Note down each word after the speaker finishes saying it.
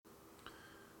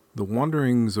The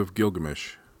Wanderings of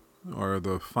Gilgamesh are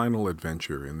the final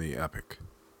adventure in the epic.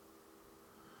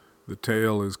 The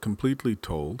tale is completely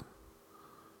told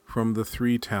from the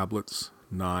 3 tablets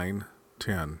 9,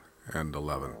 10, and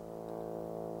 11.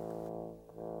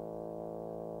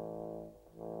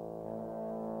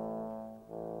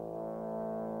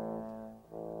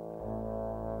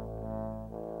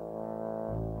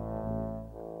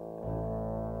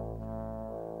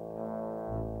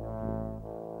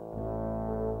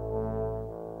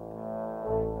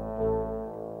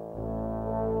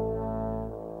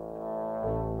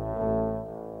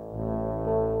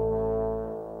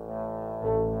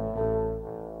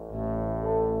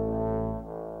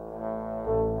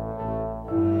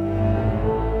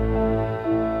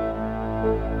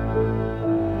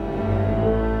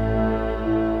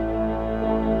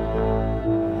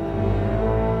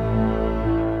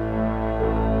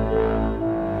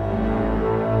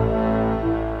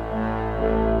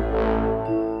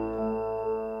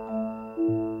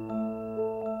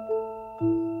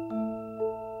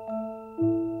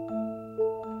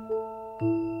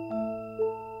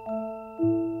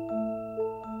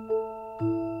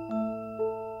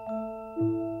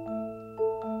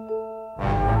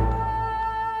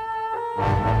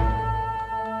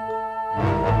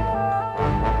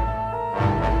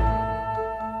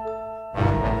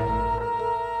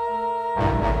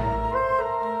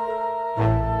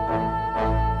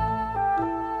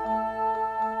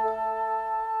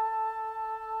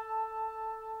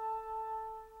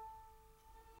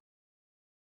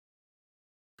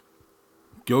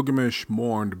 Gilgamesh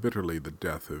mourned bitterly the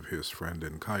death of his friend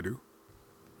Enkidu,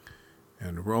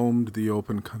 and roamed the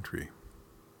open country.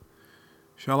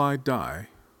 Shall I die?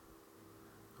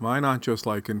 Am I not just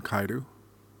like Enkidu?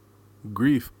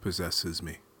 Grief possesses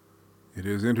me. It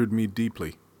has entered me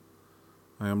deeply.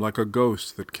 I am like a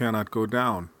ghost that cannot go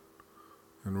down,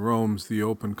 and roams the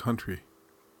open country.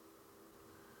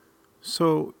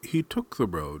 So he took the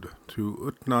road to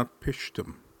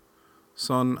Utnapishtim,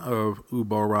 son of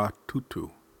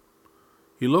Ubaratutu.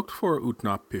 He looked for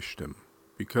Utnapishtim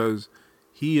because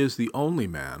he is the only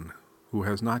man who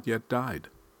has not yet died.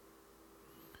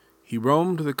 He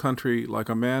roamed the country like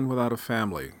a man without a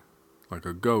family, like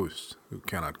a ghost who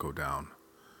cannot go down.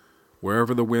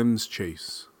 Wherever the winds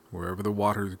chase, wherever the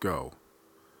waters go.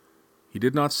 He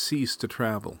did not cease to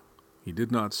travel. He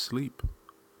did not sleep.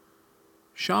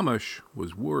 Shamash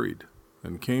was worried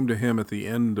and came to him at the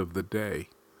end of the day.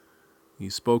 He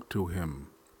spoke to him,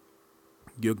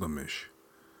 Gilgamesh,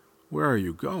 where are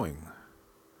you going?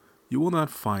 You will not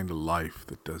find a life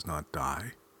that does not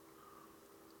die.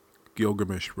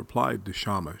 Gilgamesh replied to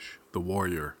Shamash, the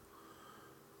warrior,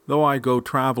 though I go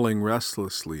traveling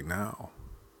restlessly now,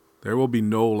 there will be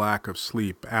no lack of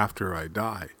sleep after I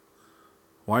die.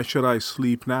 Why should I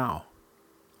sleep now?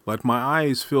 Let my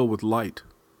eyes fill with light.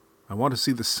 I want to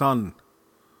see the sun.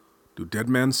 Do dead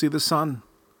men see the sun?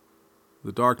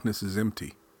 The darkness is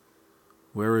empty.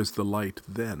 Where is the light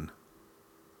then?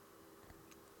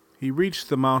 He reached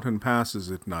the mountain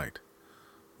passes at night.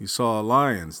 He saw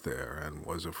lions there and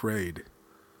was afraid.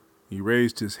 He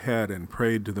raised his head and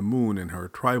prayed to the moon in her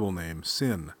tribal name,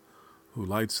 Sin, who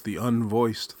lights the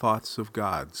unvoiced thoughts of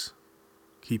gods.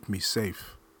 Keep me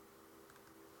safe.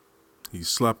 He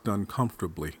slept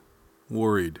uncomfortably,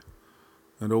 worried,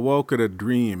 and awoke at a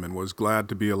dream and was glad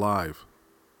to be alive.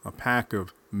 A pack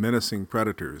of menacing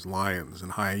predators, lions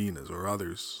and hyenas or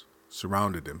others,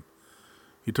 surrounded him.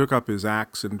 He took up his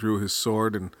axe and drew his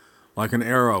sword, and like an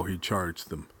arrow he charged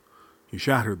them. He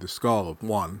shattered the skull of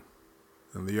one,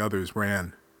 and the others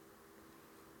ran.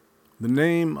 The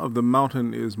name of the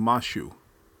mountain is Mashu.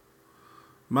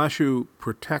 Mashu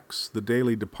protects the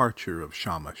daily departure of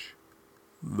Shamash.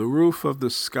 The roof of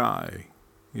the sky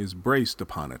is braced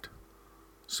upon it,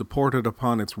 supported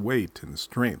upon its weight and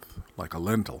strength like a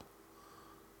lintel.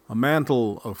 A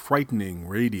mantle of frightening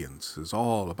radiance is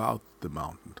all about the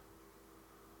mountain.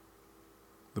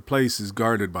 The place is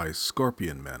guarded by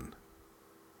scorpion men.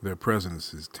 Their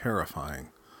presence is terrifying.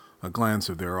 A glance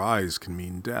of their eyes can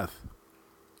mean death.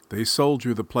 They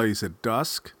soldier the place at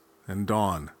dusk and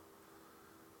dawn.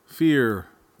 Fear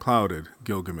clouded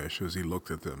Gilgamesh as he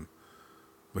looked at them,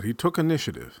 but he took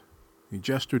initiative. He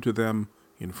gestured to them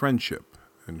in friendship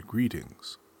and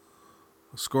greetings.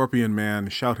 A scorpion man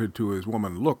shouted to his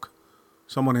woman, "Look,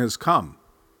 someone has come.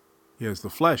 He has the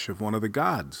flesh of one of the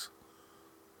gods."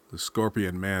 The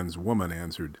scorpion man's woman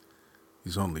answered,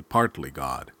 "He's only partly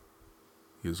God.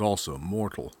 He is also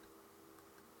mortal."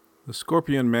 The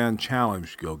scorpion man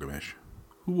challenged Gilgamesh,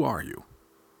 "Who are you?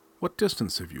 What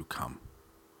distance have you come?"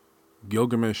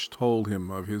 Gilgamesh told him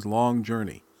of his long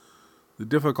journey, the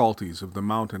difficulties of the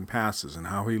mountain passes, and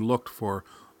how he looked for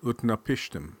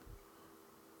Utnapishtim,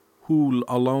 who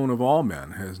alone of all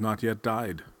men has not yet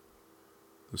died.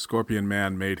 The Scorpion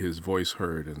Man made his voice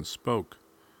heard and spoke.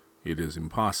 It is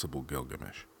impossible,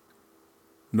 Gilgamesh.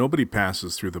 Nobody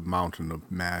passes through the mountain of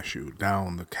Mashu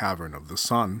down the cavern of the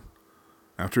sun.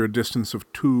 After a distance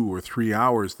of 2 or 3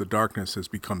 hours, the darkness has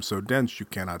become so dense you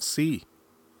cannot see.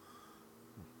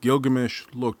 Gilgamesh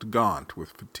looked gaunt with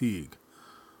fatigue,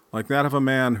 like that of a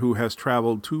man who has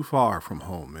traveled too far from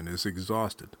home and is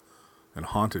exhausted and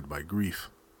haunted by grief.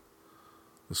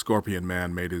 The Scorpion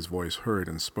Man made his voice heard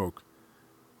and spoke.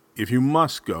 If you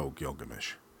must go,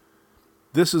 Gilgamesh,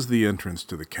 this is the entrance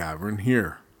to the cavern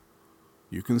here.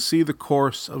 You can see the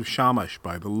course of Shamash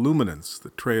by the luminance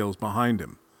that trails behind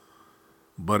him,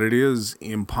 but it is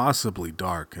impossibly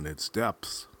dark in its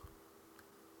depths.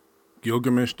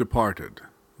 Gilgamesh departed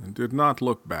and did not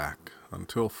look back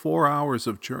until 4 hours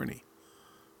of journey,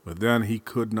 but then he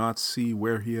could not see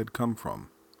where he had come from.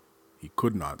 He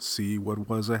could not see what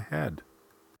was ahead.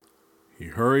 He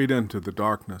hurried into the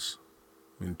darkness.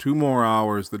 In 2 more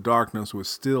hours, the darkness was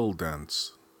still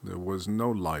dense. There was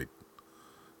no light.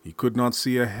 He could not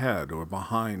see ahead or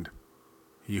behind.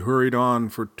 He hurried on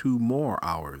for 2 more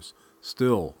hours.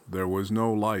 Still, there was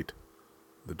no light.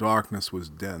 The darkness was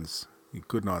dense. He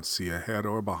could not see ahead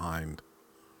or behind.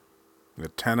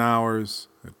 At 10 hours,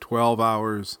 at 12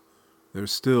 hours, there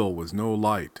still was no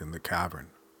light in the cavern.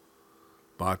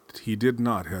 But he did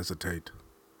not hesitate.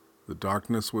 The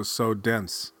darkness was so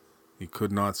dense, he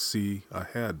could not see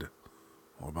ahead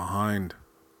or behind.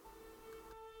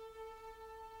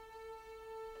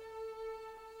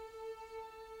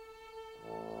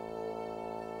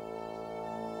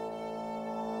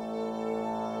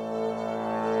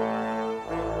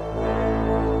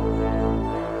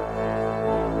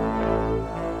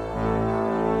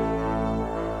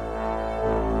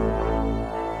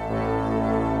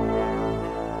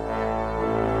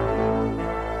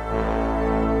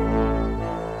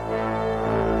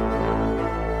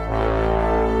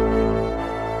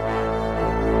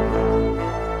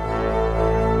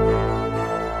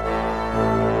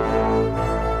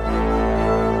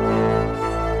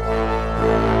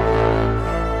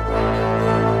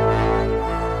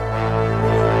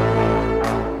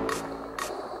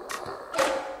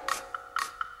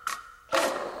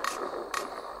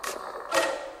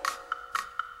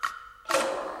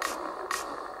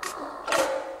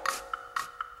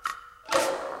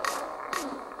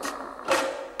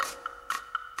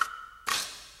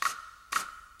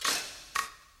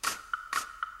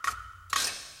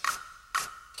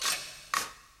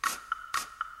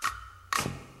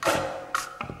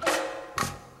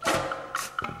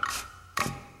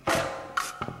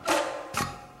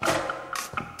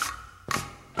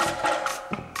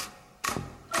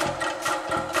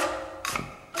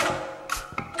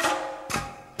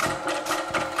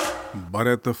 But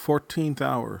at the 14th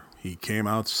hour, he came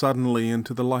out suddenly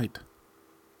into the light.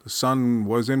 The sun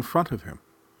was in front of him.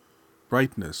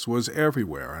 Brightness was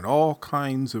everywhere, and all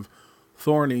kinds of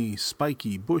thorny,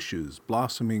 spiky bushes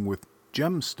blossoming with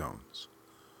gemstones.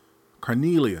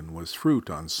 Carnelian was fruit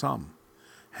on some,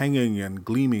 hanging in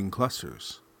gleaming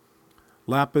clusters.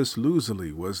 Lapis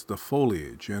lazuli was the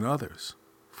foliage in others,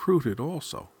 fruited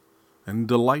also, and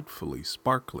delightfully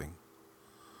sparkling.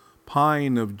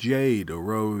 Pine of jade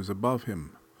arose above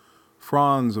him.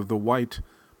 Fronds of the white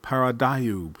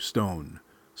paradiu stone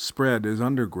spread as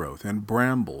undergrowth, and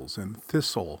brambles and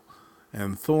thistle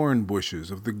and thorn bushes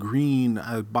of the green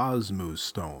abasmu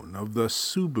stone, of the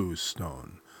subu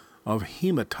stone, of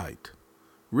hematite.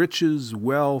 Riches,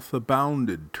 wealth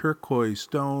abounded. Turquoise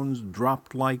stones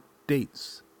dropped like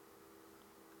dates.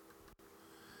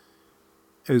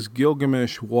 As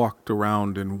Gilgamesh walked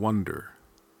around in wonder,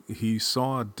 he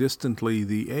saw distantly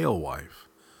the alewife,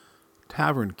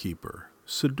 tavern-keeper,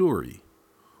 Siduri,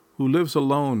 who lives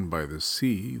alone by the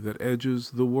sea that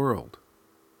edges the world.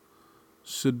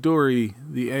 Siduri,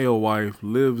 the alewife,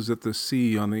 lives at the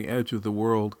sea on the edge of the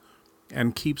world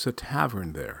and keeps a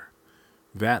tavern there.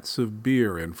 Vats of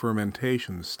beer and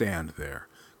fermentation stand there,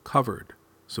 covered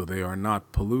so they are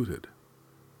not polluted.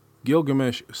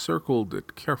 Gilgamesh circled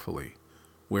it carefully,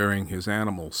 wearing his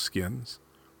animal skins,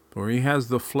 for he has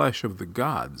the flesh of the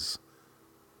gods,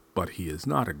 but he is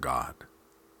not a god.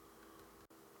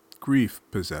 Grief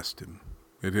possessed him.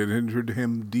 It had injured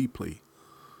him deeply.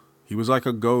 He was like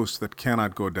a ghost that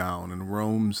cannot go down and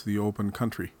roams the open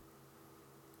country.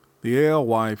 The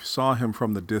alewife saw him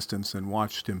from the distance and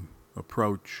watched him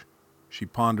approach. She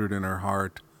pondered in her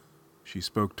heart. She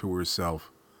spoke to herself,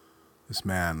 "This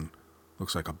man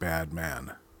looks like a bad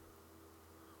man.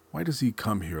 Why does he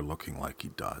come here looking like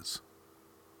he does?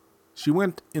 She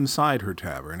went inside her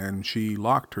tavern, and she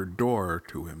locked her door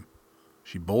to him.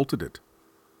 She bolted it.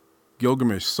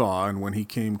 Gilgamesh saw, and when he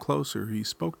came closer, he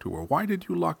spoke to her. "Why did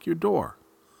you lock your door?"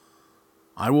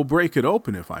 "I will break it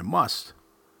open if I must.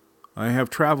 I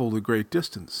have traveled a great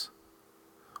distance.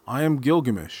 I am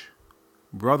Gilgamesh,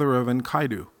 brother of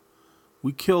Enkidu.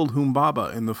 We killed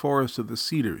Humbaba in the forest of the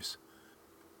cedars.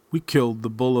 We killed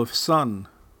the bull of Sun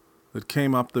that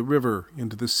came up the river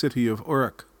into the city of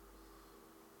Uruk."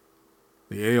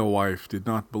 The alewife did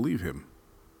not believe him.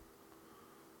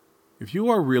 "If you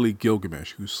are really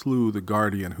Gilgamesh, who slew the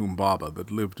guardian Humbaba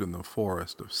that lived in the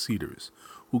forest of cedars,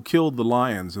 who killed the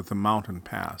lions at the mountain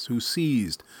pass, who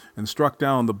seized and struck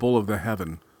down the bull of the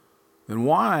heaven, then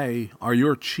why are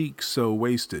your cheeks so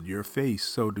wasted, your face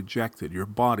so dejected, your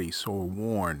body so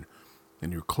worn,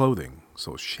 and your clothing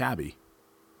so shabby?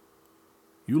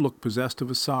 You look possessed of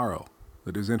a sorrow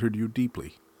that has entered you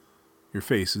deeply. Your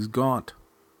face is gaunt,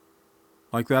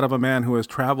 like that of a man who has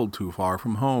traveled too far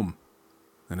from home,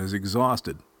 and is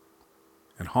exhausted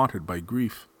and haunted by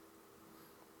grief."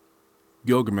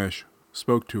 Gilgamesh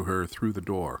spoke to her through the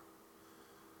door.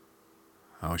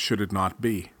 "How should it not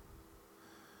be?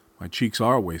 My cheeks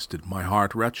are wasted, my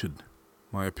heart wretched,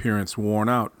 my appearance worn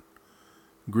out.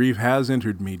 Grief has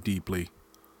entered me deeply.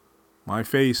 My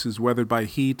face is weathered by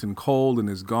heat and cold, and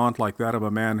is gaunt like that of a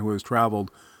man who has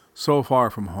traveled so far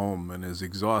from home and is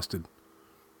exhausted.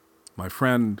 My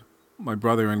friend, my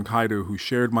brother Enkidu, who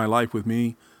shared my life with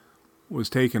me, was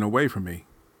taken away from me,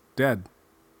 dead,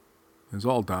 as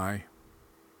all die.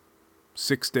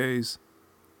 6 days,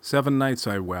 7 nights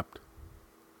I wept.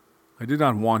 I did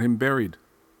not want him buried,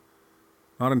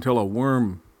 not until a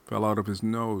worm fell out of his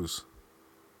nose.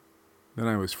 Then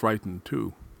I was frightened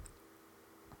too,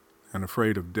 and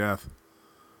afraid of death.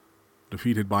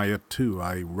 Defeated by it too,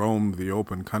 I roamed the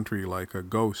open country like a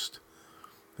ghost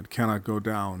that cannot go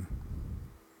down,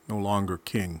 no longer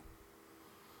king.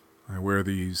 I wear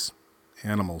these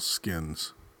animal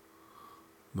skins.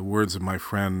 The words of my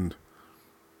friend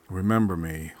remember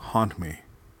me, haunt me.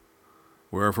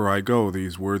 Wherever I go,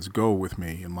 these words go with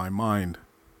me in my mind.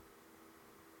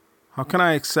 How can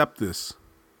I accept this?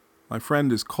 My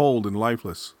friend is cold and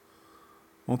lifeless.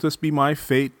 Won't this be my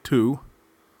fate too?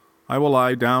 I will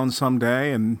lie down some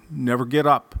day and never get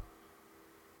up."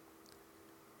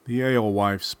 The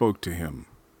alewife spoke to him,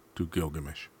 to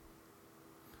Gilgamesh.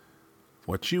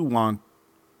 "What you want,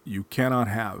 you cannot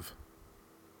have.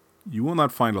 You will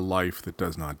not find a life that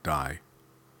does not die.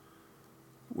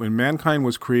 When mankind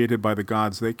was created by the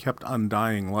gods, they kept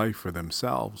undying life for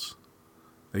themselves.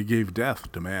 They gave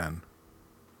death to man.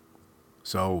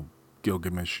 So,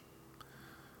 Gilgamesh,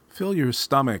 fill your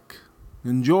stomach,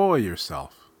 enjoy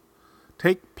yourself.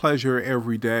 Take pleasure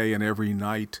every day and every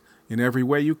night in every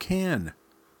way you can.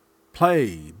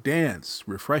 Play, dance,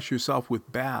 refresh yourself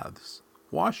with baths.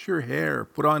 Wash your hair,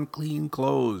 put on clean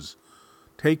clothes.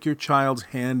 Take your child's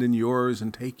hand in yours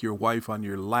and take your wife on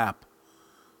your lap.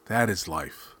 That is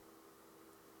life."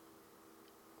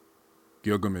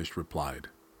 Gilgamesh replied,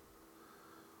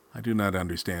 "I do not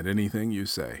understand anything you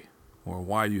say, or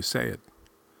why you say it.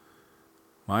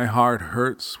 My heart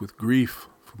hurts with grief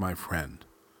for my friend.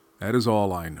 That is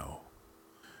all I know.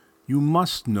 You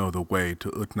must know the way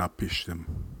to Utnapishtim.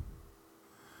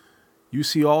 You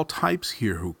see all types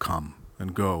here who come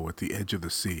and go at the edge of the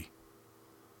sea."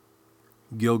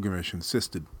 Gilgamesh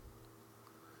insisted,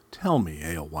 "Tell me,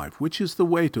 alewife, which is the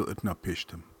way to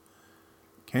Utnapishtim?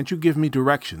 Can't you give me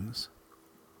directions?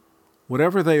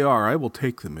 Whatever they are, I will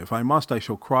take them. If I must, I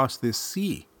shall cross this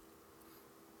sea.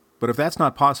 But if that's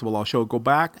not possible, I shall go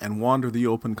back and wander the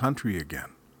open country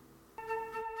again."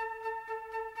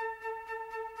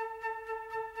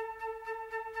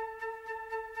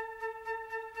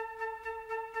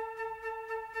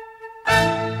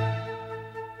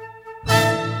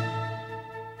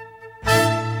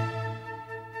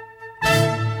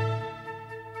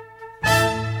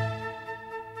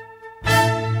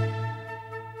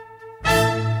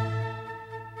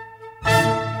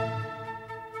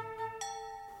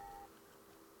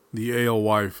 The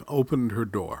alewife opened her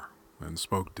door and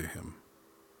spoke to him.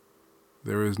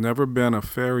 "There has never been a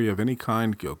fairy of any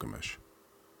kind, Gilgamesh.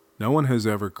 No one has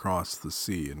ever crossed the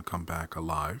sea and come back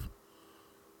alive.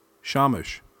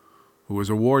 Shamash, who is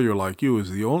a warrior like you, is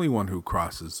the only one who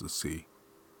crosses the sea.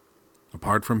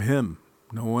 Apart from him,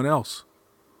 no one else.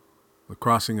 The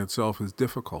crossing itself is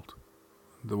difficult,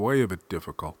 the way of it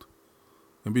difficult.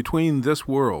 And between this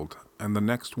world and the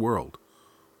next world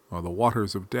are the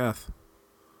waters of death,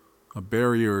 a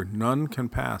barrier none can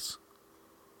pass.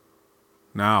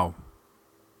 Now,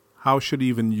 how should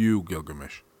even you,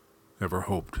 Gilgamesh, ever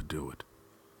hope to do it?"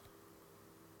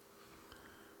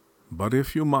 But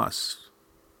if you must,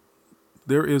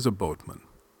 there is a boatman,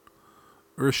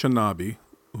 Urshanabi,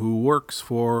 who works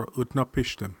for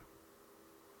Utnapishtim.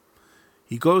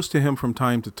 He goes to him from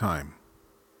time to time,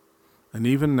 and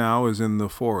even now is in the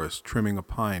forest trimming a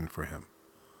pine for him.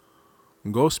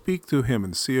 Go speak to him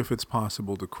and see if it's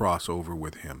possible to cross over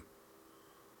with him.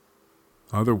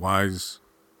 Otherwise,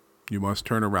 you must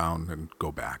turn around and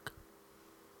go back.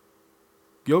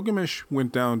 Gilgamesh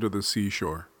went down to the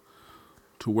seashore,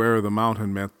 to where the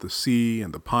mountain met the sea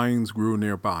and the pines grew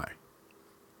nearby.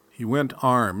 He went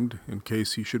armed in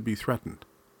case he should be threatened.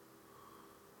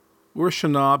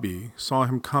 Urshanabi saw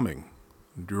him coming,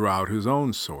 and drew out his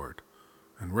own sword,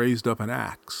 and raised up an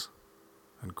axe,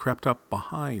 and crept up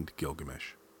behind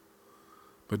Gilgamesh.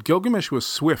 But Gilgamesh was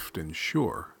swift and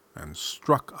sure, and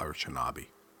struck Urshanabi,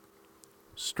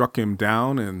 struck him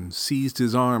down and seized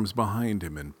his arms behind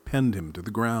him and pinned him to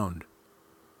the ground.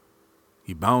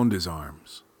 He bound his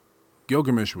arms.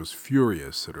 Gilgamesh was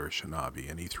furious at Urshanabi,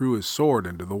 and he threw his sword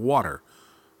into the water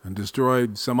and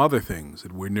destroyed some other things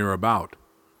that were near about.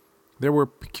 There were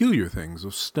peculiar things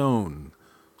of stone,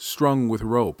 strung with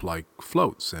rope like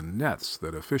floats and nets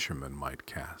that a fisherman might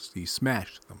cast. He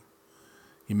smashed them.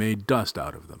 He made dust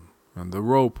out of them, and the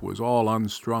rope was all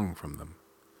unstrung from them.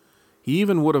 He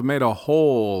even would have made a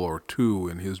hole or two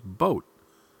in his boat,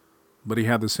 but he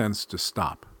had the sense to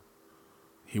stop.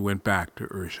 He went back to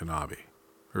Urshanabi.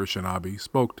 Urshanabi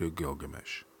spoke to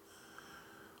Gilgamesh.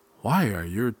 "Why are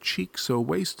your cheeks so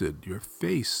wasted, your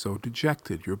face so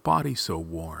dejected, your body so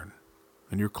worn,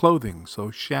 and your clothing so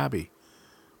shabby?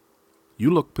 You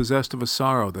look possessed of a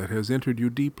sorrow that has entered you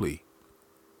deeply.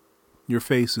 Your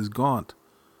face is gaunt,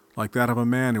 like that of a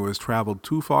man who has traveled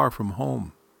too far from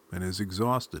home and is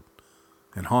exhausted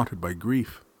and haunted by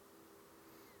grief."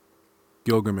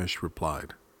 Gilgamesh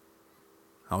replied,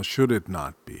 "How should it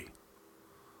not be?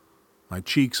 My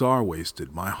cheeks are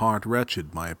wasted, my heart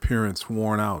wretched, my appearance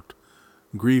worn out.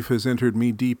 Grief has entered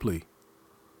me deeply.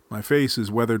 My face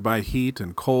is weathered by heat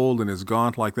and cold and is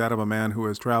gaunt like that of a man who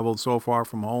has traveled so far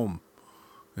from home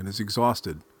and is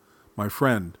exhausted. My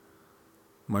friend,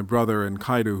 my brother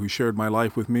Enkidu, who shared my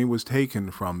life with me, was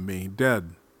taken from me,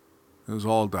 dead, as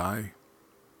all die.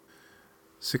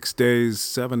 6 days,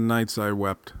 7 nights I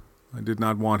wept. I did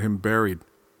not want him buried,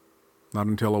 not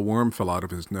until a worm fell out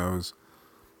of his nose.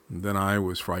 And then I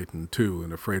was frightened too,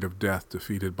 and afraid of death,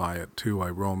 defeated by it too. I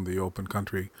roamed the open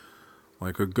country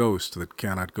like a ghost that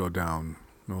cannot go down.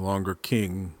 No longer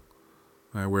king,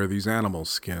 I wear these animal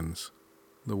skins.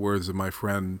 The words of my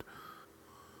friend,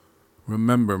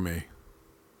 remember me,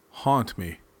 haunt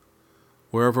me.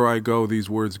 Wherever I go, these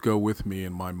words go with me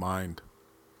in my mind.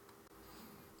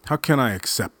 How can I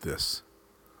accept this?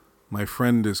 My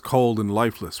friend is cold and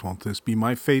lifeless. Won't this be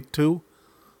my fate too?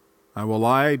 I will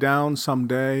lie down some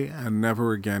day and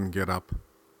never again get up."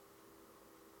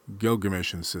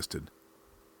 Gilgamesh insisted.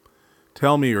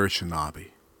 "Tell me,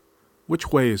 Urshanabi,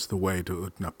 which way is the way to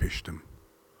Utnapishtim?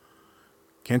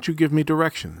 Can't you give me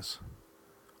directions?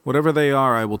 Whatever they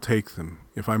are, I will take them.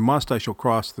 If I must, I shall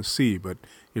cross the sea, but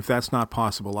if that's not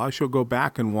possible, I shall go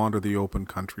back and wander the open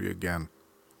country again."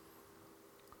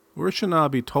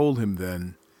 Urshanabi told him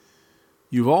then,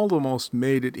 "You've almost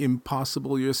made it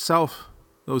impossible yourself.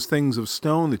 Those things of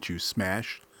stone that you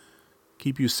smashed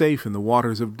keep you safe in the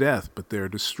waters of death, but they're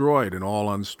destroyed and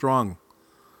all unstrung,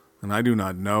 and I do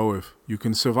not know if you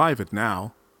can survive it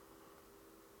now.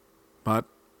 But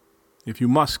if you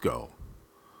must go,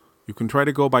 you can try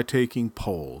to go by taking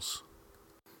poles,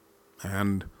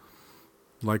 and,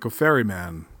 like a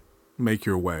ferryman, make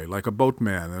your way, like a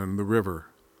boatman in the river,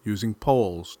 using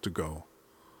poles to go.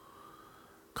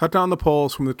 Cut down the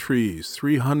poles from the trees,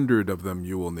 300 of them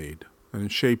you will need, and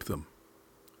shape them.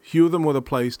 Hew them with a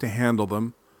place to handle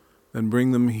them, then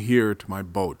bring them here to my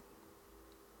boat."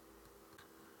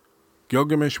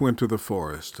 Gilgamesh went to the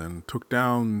forest and took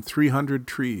down 300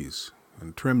 trees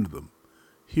and trimmed them,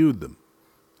 hewed them,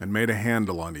 and made a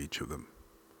handle on each of them.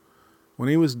 When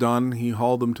he was done, he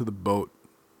hauled them to the boat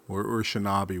where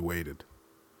Urshanabi waited.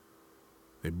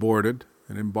 They boarded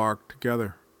and embarked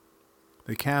together.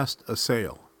 They cast a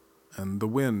sail, and the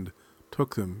wind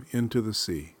took them into the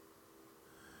sea.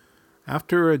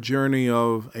 After a journey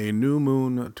of a new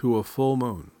moon to a full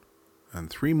moon, and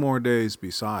 3 more days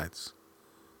besides,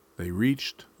 they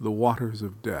reached the waters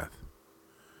of death,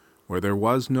 where there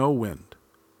was no wind,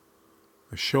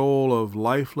 a shoal of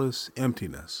lifeless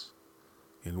emptiness,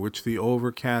 in which the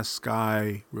overcast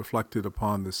sky reflected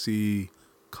upon the sea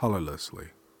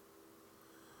colorlessly.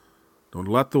 "Don't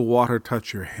let the water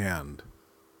touch your hand,"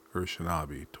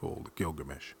 Urshanabi told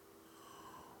Gilgamesh.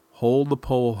 "Hold the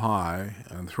pole high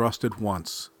and thrust it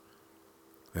once.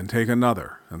 Then take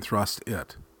another and thrust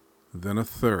it, then a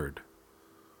third,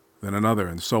 then another,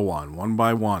 and so on, one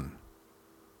by one.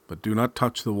 But do not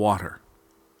touch the water.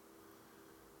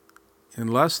 In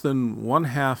less than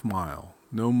 1/2 mile,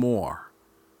 no more,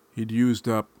 he'd used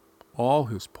up all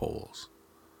his poles.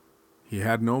 He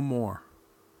had no more.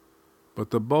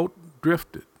 But the boat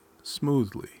drifted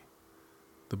smoothly.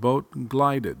 The boat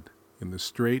glided in the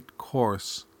straight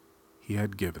course he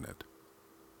had given it.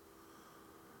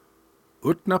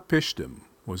 Utnapishtim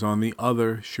was on the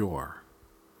other shore.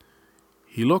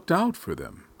 He looked out for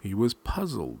them. He was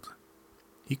puzzled.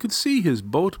 He could see his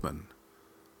boatman,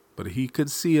 but he could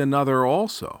see another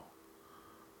also.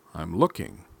 I'm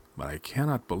looking, but I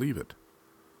cannot believe it.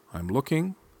 I'm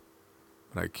looking,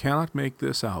 but I cannot make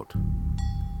this out.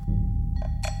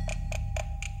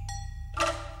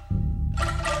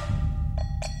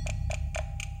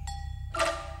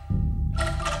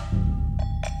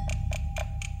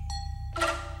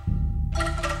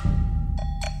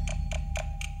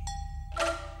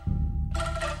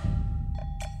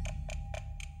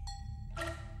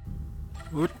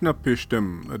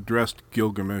 Utnapishtim addressed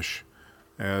Gilgamesh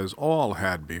as all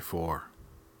had before.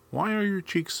 Why are your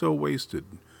cheeks so wasted,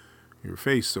 your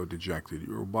face so dejected,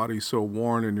 your body so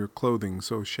worn, and your clothing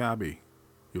so shabby?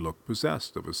 You look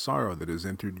possessed of a sorrow that has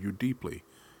entered you deeply.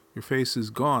 Your face is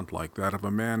gaunt like that of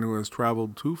a man who has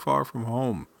traveled too far from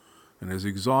home and is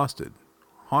exhausted,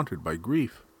 haunted by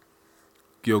grief.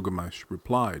 Gilgamesh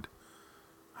replied,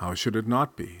 How should it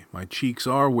not be? My cheeks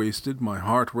are wasted, my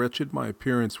heart wretched, my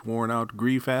appearance worn out.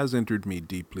 Grief has entered me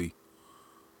deeply.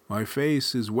 My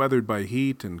face is weathered by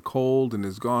heat and cold, and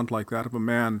is gaunt like that of a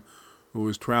man who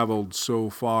has traveled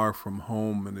so far from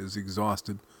home and is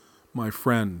exhausted. My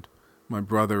friend, my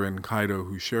brother Enkidu,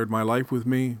 who shared my life with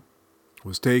me,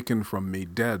 was taken from me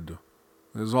dead.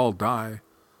 Let us all die.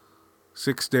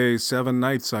 6 days, 7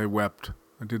 nights I wept.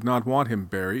 I did not want him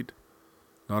buried.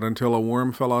 Not until a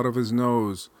worm fell out of his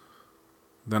nose.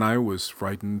 Then I was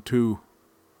frightened too,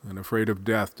 and afraid of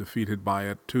death, defeated by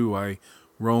it too. I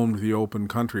roamed the open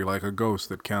country like a ghost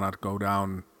that cannot go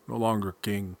down, no longer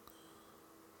king.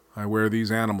 I wear these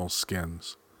animal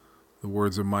skins. The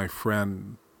words of my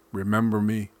friend, remember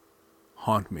me,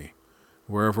 haunt me.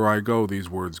 Wherever I go, these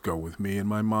words go with me in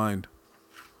my mind.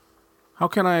 How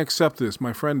can I accept this?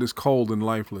 My friend is cold and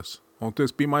lifeless. Won't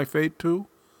this be my fate too?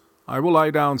 I will lie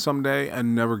down some day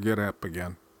and never get up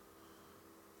again.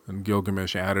 And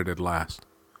Gilgamesh added at last,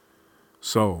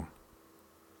 So,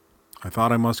 I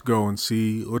thought I must go and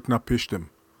see Utnapishtim,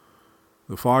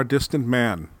 the far distant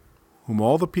man whom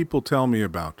all the people tell me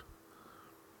about.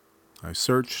 I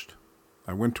searched.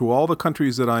 I went to all the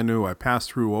countries that I knew. I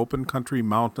passed through open country,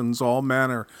 mountains, all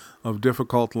manner of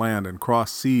difficult land, and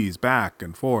crossed seas back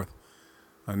and forth.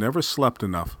 I never slept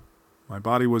enough. My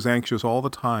body was anxious all the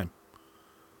time.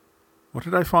 What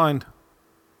did I find?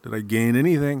 Did I gain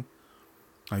anything?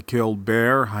 I killed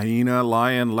bear, hyena,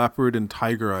 lion, leopard, and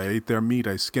tiger. I ate their meat.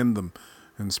 I skinned them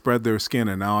and spread their skin,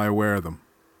 and now I wear them.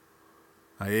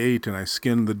 I ate and I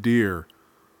skinned the deer,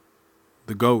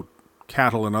 the goat,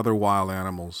 cattle, and other wild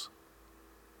animals.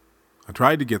 I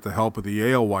tried to get the help of the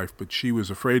alewife, but she was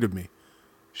afraid of me.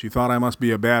 She thought I must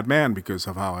be a bad man because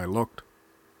of how I looked.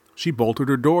 She bolted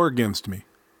her door against me.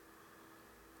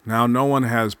 Now no one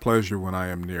has pleasure when I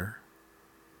am near.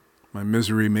 My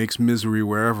misery makes misery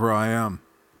wherever I am.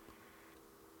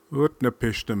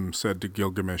 Utnapishtim said to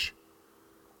Gilgamesh,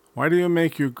 Why do you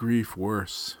make your grief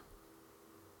worse?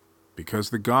 Because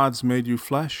the gods made you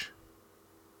flesh?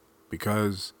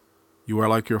 Because you are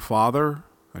like your father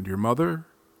and your mother?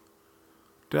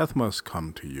 Death must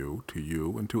come to you,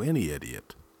 and to any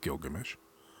idiot, Gilgamesh.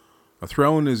 A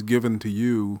throne is given to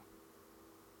you.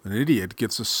 An idiot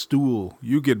gets a stool.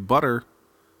 You get butter.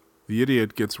 The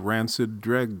idiot gets rancid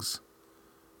dregs.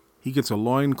 He gets a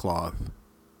loincloth.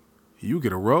 You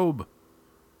get a robe.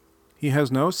 He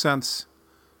has no sense.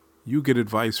 You get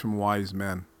advice from wise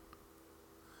men.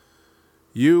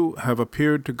 You have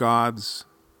appeared to gods.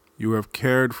 You have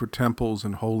cared for temples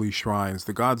and holy shrines.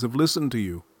 The gods have listened to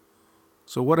you.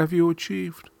 So what have you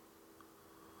achieved?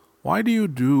 Why do you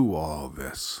do all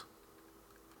this?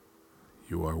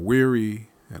 You are weary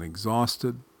and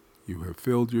exhausted. You have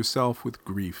filled yourself with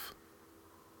grief.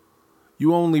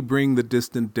 You only bring the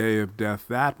distant day of death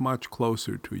that much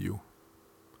closer to you.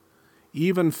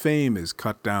 Even fame is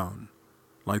cut down,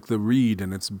 like the reed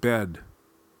in its bed.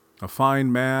 A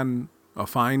fine man, a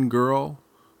fine girl,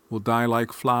 will die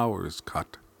like flowers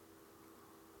cut.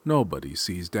 Nobody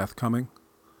sees death coming.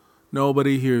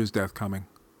 Nobody hears death coming.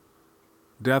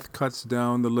 Death cuts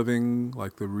down the living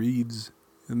like the reeds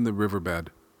in the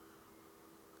riverbed.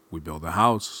 We build a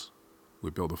house.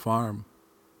 We build a farm.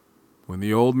 When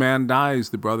the old man dies,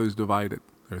 the brothers divide it.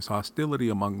 There's hostility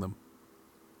among them.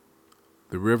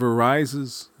 The river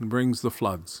rises and brings the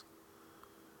floods.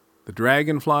 The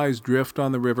dragonflies drift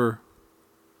on the river.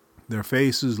 Their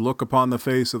faces look upon the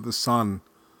face of the sun.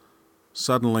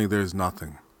 Suddenly there's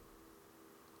nothing.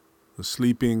 The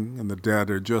sleeping and the dead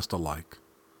are just alike.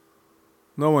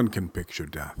 No one can picture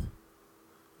death.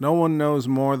 No one knows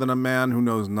more than a man who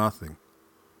knows nothing.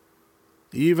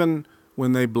 Even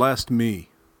when they blessed me,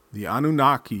 the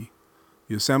Anunnaki,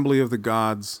 the assembly of the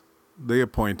gods, they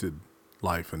appointed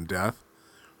life and death.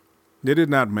 They did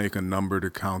not make a number to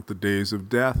count the days of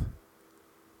death,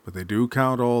 but they do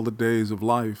count all the days of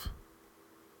life.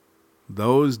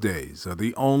 Those days are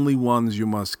the only ones you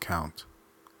must count.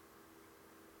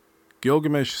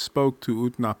 Gilgamesh spoke to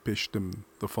Utnapishtim,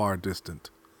 the far distant.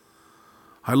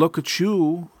 I look at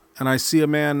you, and I see a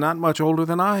man not much older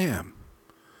than I am.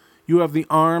 You have the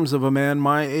arms of a man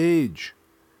my age.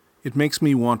 It makes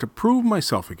me want to prove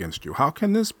myself against you. How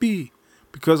can this be?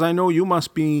 Because I know you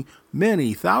must be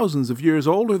many thousands of years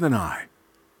older than I.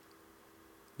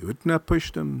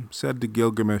 Utnapishtim said to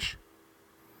Gilgamesh,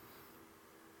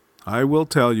 I will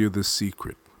tell you the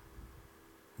secret.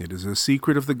 It is a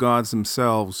secret of the gods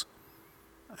themselves,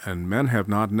 and men have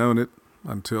not known it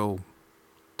until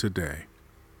today.